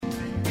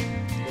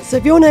So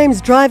if your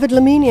name's Driver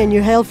Dlamini and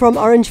you hail from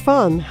Orange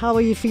Farm, how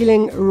are you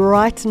feeling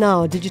right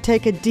now? Did you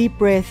take a deep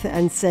breath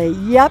and say,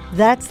 yep,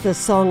 that's the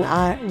song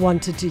I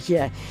wanted to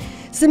hear?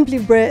 Simply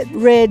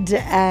Red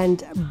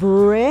and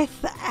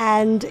Breath,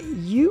 and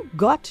you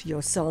got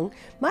your song.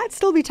 Might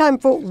still be time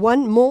for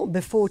one more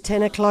before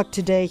 10 o'clock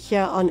today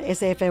here on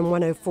SAFM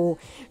 104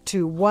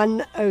 to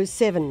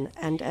 107.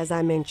 And as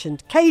I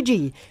mentioned,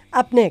 KG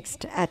up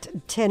next at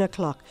 10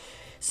 o'clock.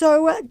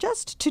 So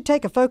just to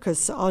take a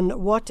focus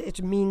on what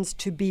it means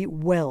to be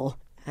well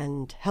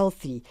and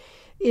healthy.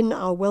 In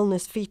our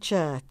wellness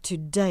feature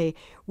today,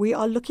 we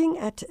are looking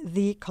at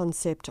the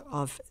concept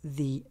of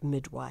the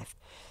midwife.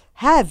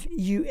 Have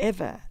you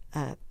ever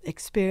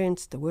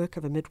experienced the work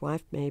of a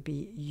midwife?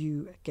 Maybe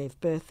you gave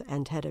birth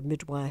and had a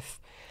midwife,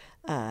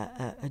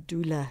 a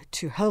doula,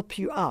 to help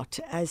you out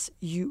as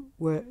you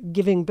were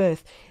giving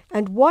birth.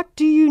 And what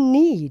do you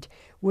need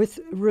with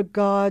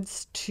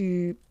regards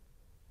to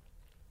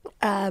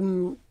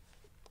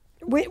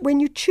when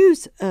you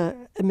choose a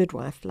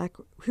midwife, like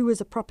who is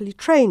a properly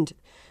trained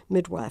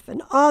midwife,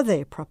 and are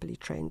they properly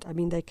trained? I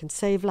mean, they can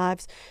save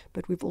lives,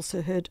 but we've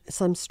also heard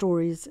some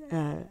stories,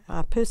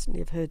 I personally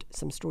have heard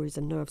some stories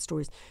and know of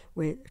stories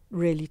where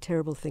really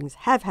terrible things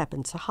have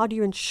happened. So how do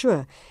you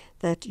ensure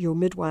that your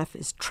midwife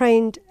is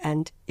trained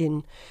and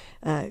in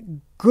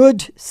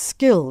good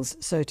skills,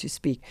 so to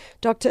speak?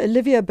 Dr.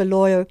 Olivia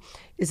Baloyo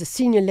is a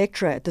senior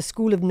lecturer at the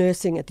School of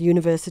Nursing at the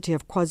University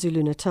of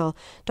KwaZulu Natal.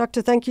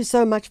 Doctor, thank you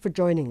so much for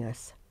joining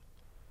us.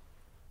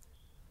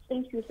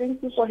 Thank you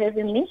for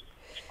having me.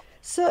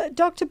 So,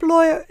 Dr.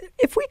 Baloyo,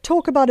 if we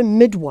talk about a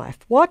midwife,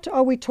 what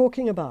are we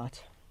talking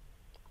about?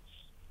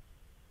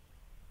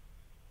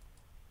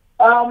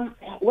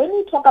 When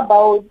we talk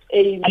about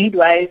a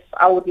midwife,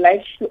 I would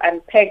like to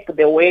unpack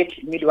the word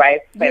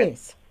midwife first.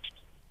 Yes.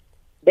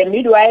 The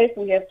midwife,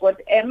 we have got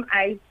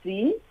MICWIFE.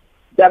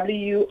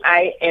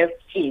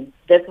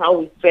 That's how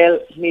we spell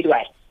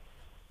midwife.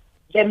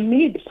 The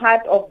mid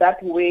part of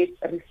that word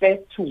refers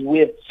to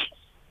with,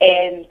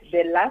 and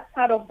the last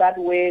part of that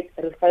word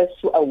refers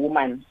to a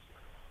woman.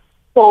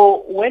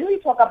 So when we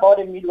talk about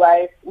a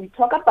midwife, we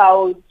talk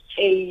about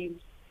a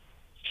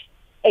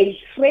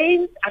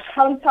trained,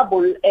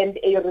 accountable, and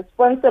a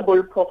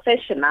responsible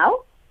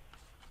professional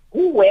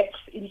who works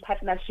in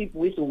partnership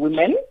with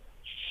women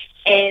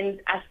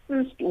and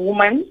assists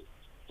women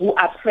who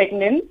are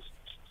pregnant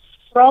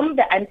from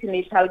the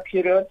antenatal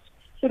period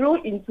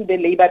through into the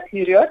labor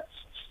period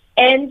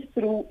and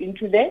through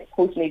into the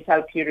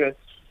postnatal period.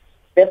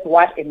 That's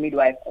what a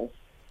midwife is.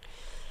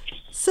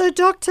 So,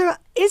 Doctor,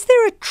 is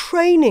there a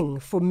training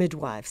for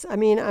midwives? I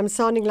mean, I'm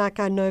sounding like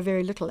I know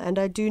very little, and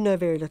I do know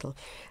very little.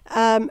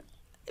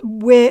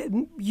 Where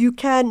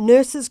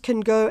nurses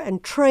can go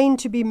and train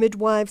to be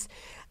midwives.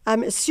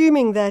 I'm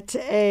assuming that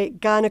a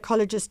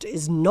gynecologist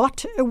is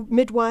not a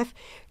midwife.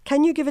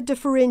 Can you give a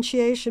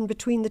differentiation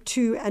between the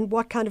two and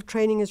what kind of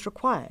training is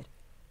required?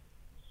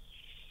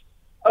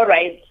 All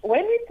right.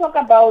 When we talk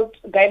about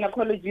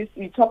gynecologists,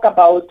 we talk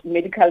about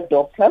medical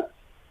doctors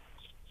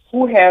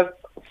who have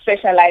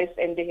specialized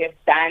and they have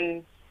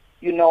done,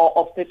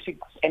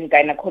 obstetrics and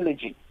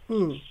gynecology,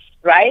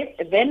 right?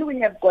 Then we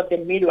have got the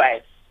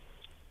midwives.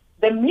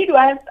 The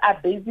midwives are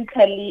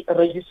basically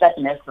registered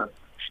nurses.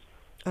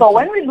 So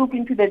when we look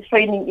into the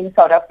training in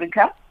South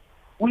Africa,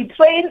 we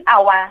train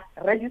our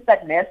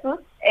registered nurses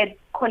at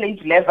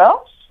college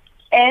level,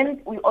 and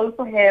we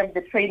also have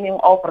the training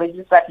of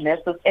registered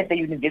nurses at the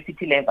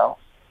university level.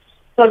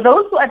 So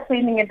those who are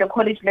training at the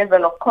college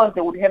level, of course,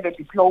 they would have a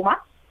diploma,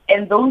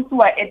 and those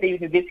who are at the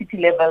university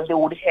level, they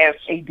would have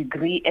a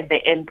degree at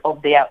the end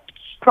of their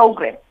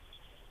program.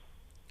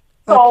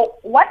 So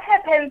what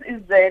happens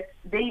is that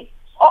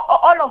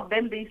all of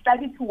them, they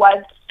study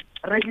towards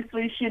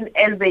registration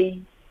as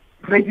a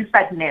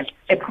registered nurse,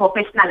 a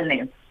professional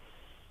nurse.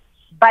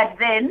 But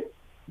then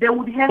they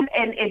would have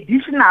an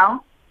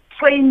additional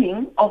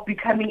training of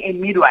becoming a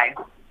midwife.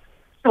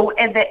 So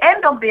at the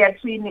end of their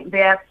training,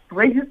 they are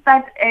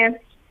registered as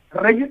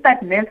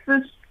registered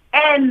nurses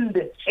and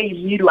a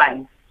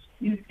midwife.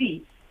 You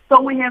see, so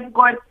we have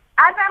got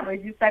other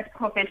registered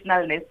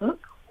professional nurses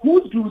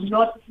who do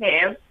not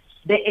have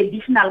the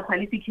additional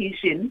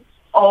qualification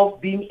of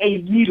being a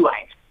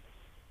midwife.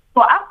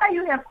 So after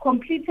you have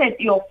completed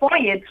your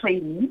 4-year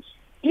training,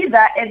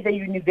 either at the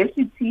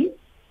university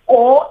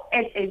or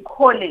at a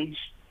college,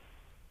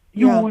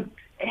 you would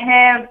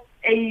have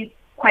a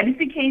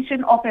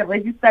qualification of a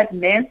registered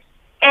nurse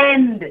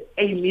and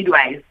a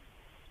midwife.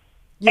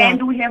 Yeah.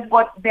 And we have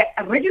got the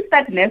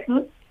registered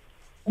nurses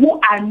who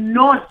are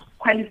not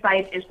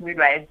qualified as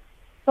midwives.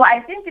 So I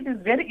think it is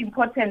very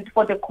important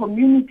for the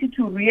community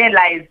to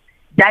realize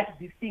that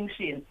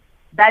distinction,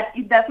 that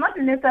it does not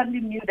necessarily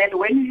mean that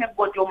when you have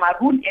got your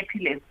maroon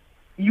epaulets,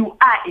 you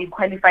are a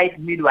qualified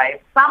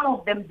midwife. Some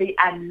of them, they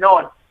are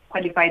not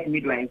qualified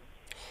midwives.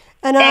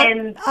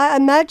 And I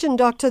imagine,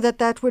 Doctor,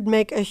 that would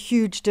make a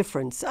huge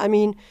difference. I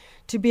mean,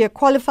 to be a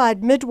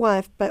qualified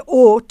midwife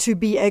or to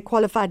be a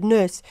qualified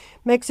nurse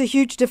makes a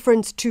huge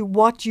difference to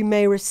what you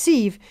may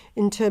receive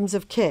in terms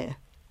of care.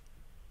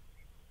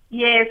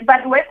 Yes,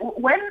 but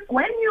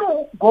when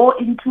you go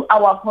into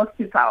our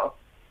hospitals,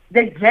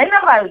 the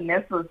general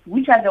nurses,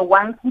 which are the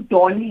ones who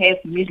don't have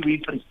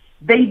midwifery,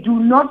 they do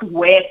not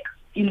work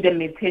in the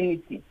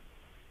maternity.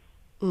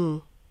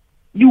 Mm.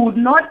 You would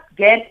not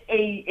get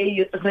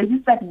a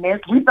registered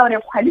nurse without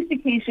a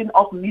qualification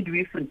of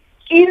midwifery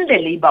in the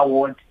labor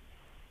ward,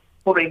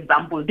 for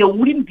example. They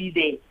wouldn't be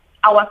there.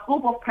 Our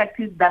scope of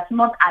practice does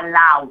not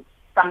allow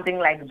something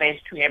like that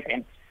to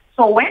happen.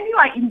 So when you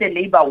are in the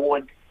labor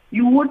ward,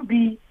 you would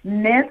be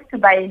nursed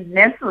by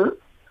nurses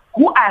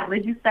who are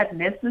registered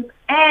nurses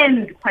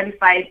and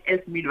qualified as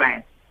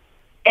midwives.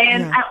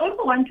 And I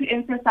also want to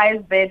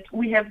emphasize that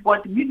we have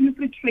got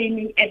midwifery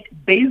training at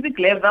basic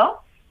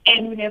level,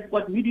 and we have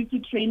got midwifery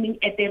training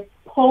at a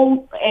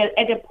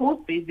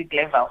post-basic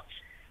level.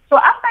 So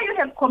after you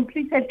have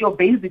completed your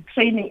basic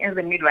training as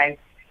a midwife,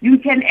 you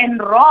can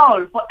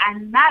enroll for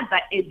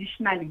another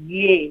additional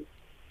year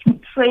to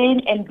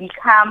train and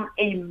become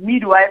a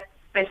midwife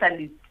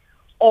specialist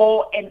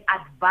or an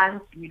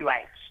advanced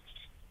midwife.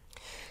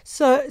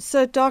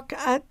 So Doc,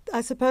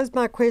 I suppose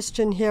my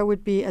question here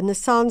would be, and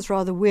this sounds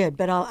rather weird,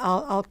 but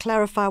I'll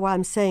clarify why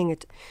I'm saying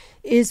it,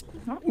 is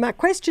my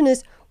question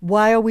is,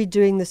 why are we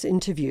doing this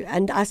interview?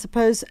 And I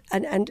suppose,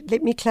 and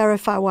let me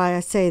clarify why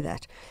I say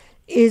that,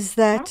 is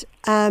that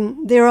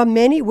there are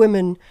many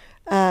women,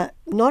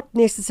 not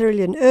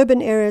necessarily in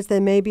urban areas, they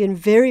may be in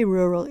very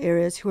rural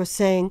areas,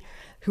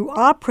 who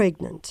are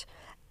pregnant.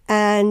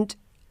 And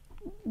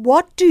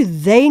what do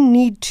they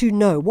need to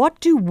know? What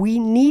do we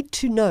need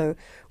to know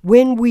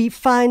when we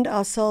find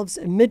ourselves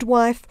a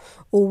midwife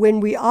or when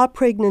we are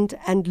pregnant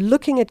and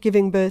looking at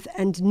giving birth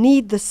and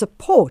need the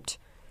support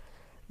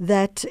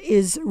that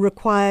is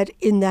required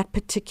in that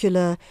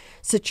particular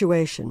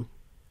situation?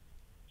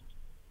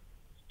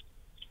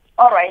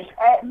 All right.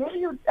 Maybe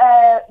you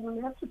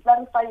have to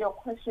clarify your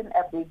question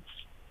a bit.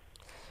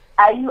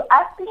 Are you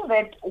asking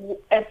that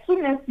as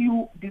soon as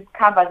you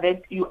discover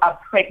that you are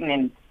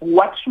pregnant,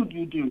 what should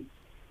you do?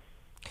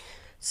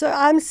 So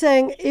I'm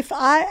saying, if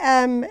I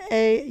am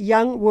a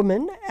young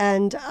woman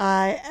and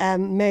I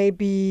am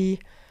maybe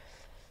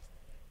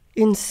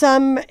in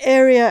some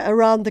area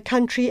around the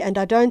country and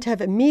I don't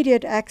have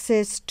immediate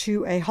access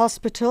to a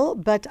hospital,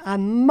 but I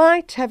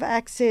might have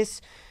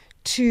access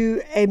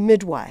to a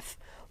midwife,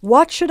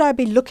 what should I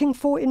be looking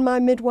for in my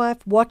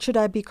midwife? What should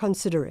I be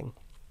considering?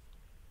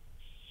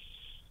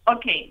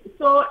 Okay,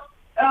 so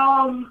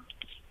are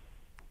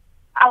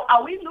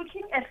we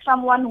looking at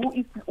someone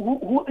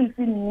who is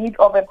in need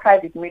of a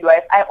private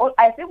midwife?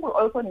 I think we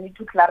also need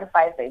to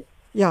clarify this.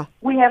 Yeah.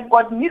 We have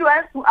got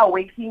midwives who are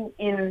working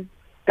in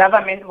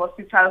government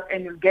hospitals,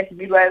 and you'll get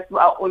midwives who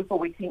are also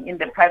working in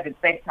the private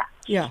sector.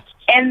 Yeah.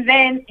 And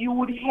then you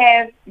would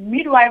have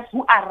midwives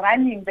who are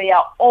running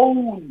their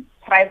own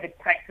private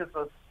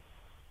practices.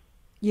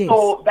 Yes.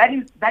 So that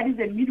is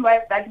a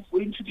midwife that is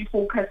going to be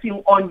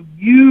focusing on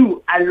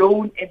you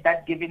alone at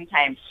that given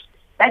time.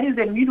 That is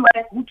a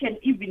midwife who can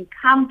even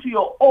come to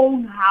your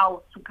own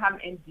house to come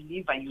and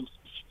deliver you.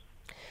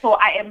 So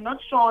I am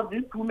not sure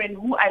these women,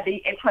 who are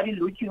they actually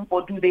looking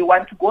for? Do they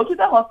want to go to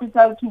the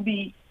hospital to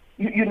be,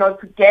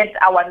 to get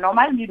our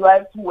normal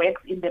midwives who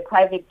works in the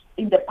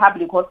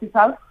public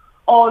hospital,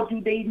 or do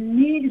they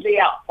need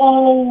their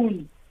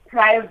own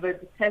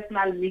private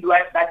personal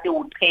midwife that they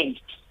would pay?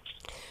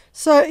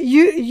 So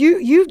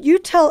you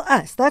tell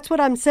us. That's what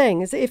I'm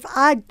saying. Is if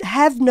I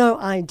have no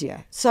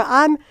idea, so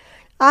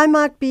I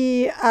might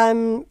be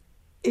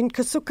in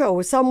Kasuka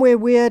or somewhere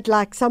weird,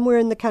 like somewhere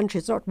in the country.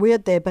 It's not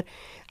weird there, but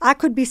I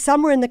could be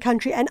somewhere in the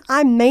country and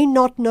I may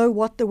not know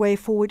what the way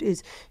forward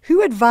is.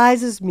 Who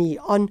advises me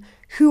on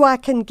who I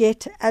can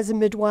get as a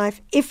midwife,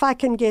 if I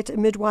can get a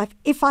midwife,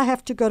 if I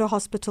have to go to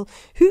hospital?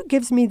 Who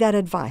gives me that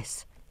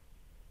advice?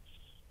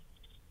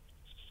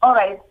 All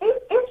right.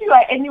 If you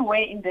are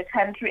anywhere in the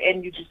country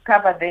and you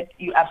discover that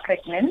you are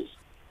pregnant,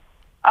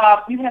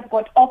 you have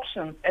got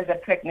options as a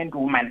pregnant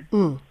woman.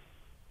 Mm.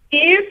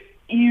 If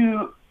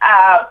you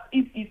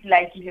if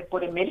like you have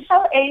got a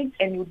medical aid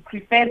and you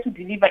prefer to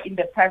deliver in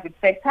the private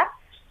sector,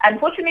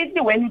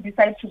 unfortunately, when you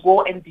decide to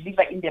go and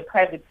deliver in the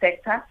private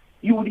sector,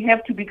 you would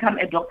have to become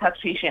a doctor's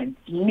patient,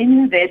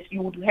 meaning that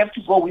you would have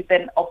to go with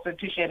an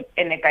obstetrician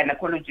and a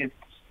gynecologist.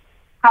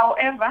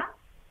 However,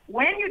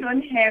 when you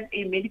don't have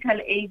a medical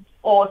aid,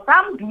 or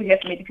some do have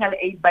medical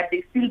aid, but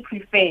they still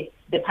prefer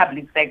the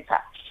public sector,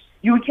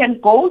 you can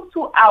go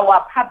to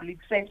our public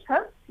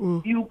sector.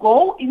 You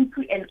go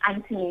into an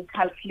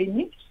antenatal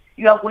clinic.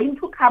 You are going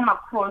to come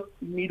across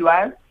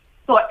midwives.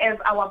 So as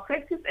our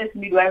practice as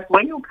midwives,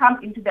 when you come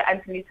into the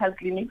antenatal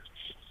clinic,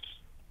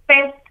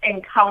 first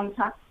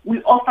encounter, we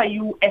offer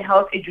you a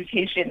health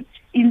education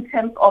in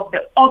terms of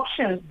the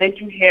options that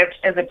you have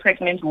as a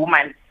pregnant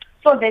woman,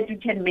 so that you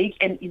can make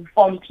an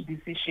informed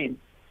decision.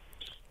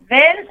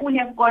 Then we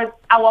have got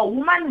our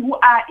women who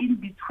are in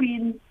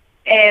between.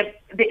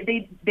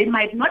 They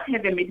might not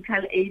have a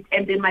medical aid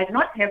and they might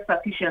not have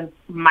sufficient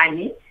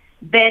money.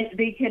 Then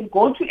they can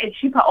go to a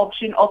cheaper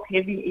option of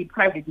having a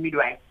private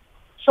midwife.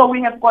 So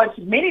we have got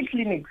many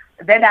clinics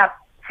that are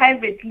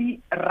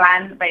privately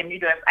run by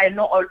midwives. I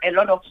know a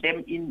lot of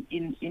them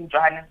in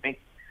Johannesburg.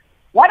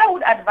 What I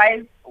would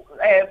advise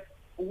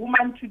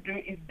women to do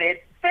is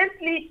that,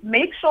 firstly,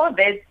 make sure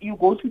that you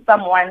go to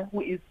someone who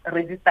is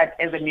registered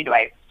as a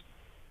midwife.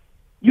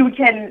 You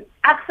can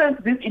access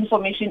this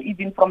information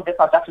even from the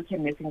South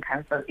African Nursing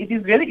Council. It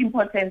is very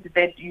important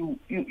that you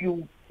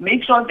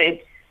make sure that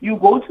you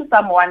go to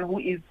someone who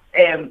is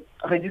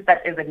registered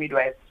as a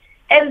midwife.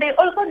 And they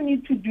also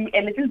need to do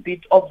a little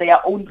bit of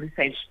their own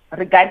research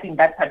regarding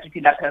that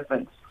particular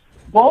person.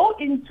 Go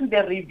into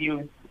the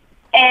reviews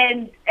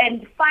and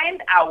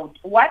find out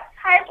what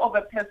type of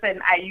a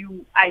person are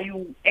you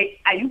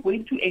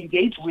going to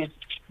engage with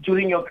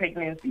during your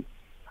pregnancy.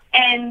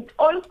 And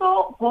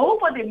also go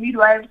for the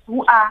midwives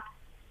who are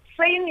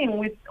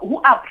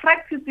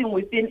practicing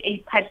within a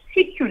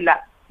particular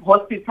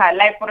hospital.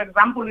 Like, for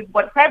example, we've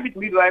got private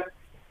midwives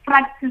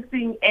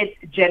practicing at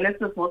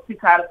Genesis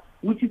Hospital,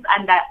 which is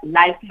under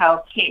Life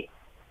Health Care.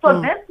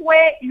 So that's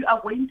where you are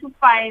going to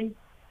find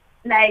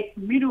like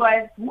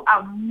midwives who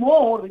are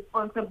more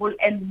responsible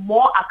and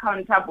more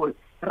accountable,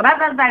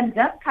 rather than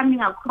just coming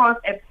across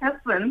a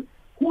person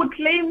who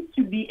claims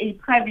to be a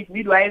private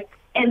midwife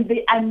and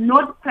they are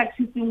not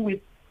practicing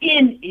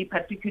within a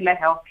particular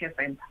healthcare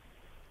center.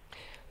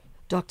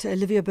 Dr.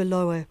 Olivia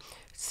Baloyo,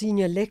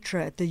 Senior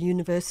Lecturer at the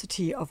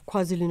University of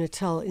KwaZulu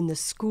Natal in the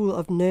School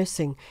of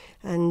Nursing,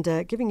 and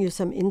giving you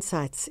some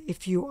insights.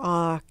 If you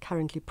are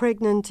currently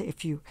pregnant,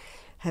 if you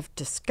have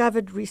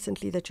discovered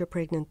recently that you're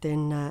pregnant,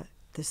 then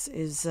this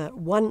is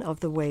one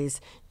of the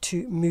ways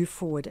to move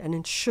forward and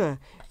ensure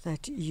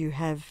that you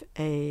have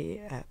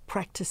a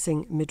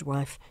practicing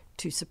midwife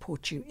to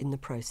support you in the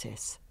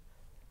process.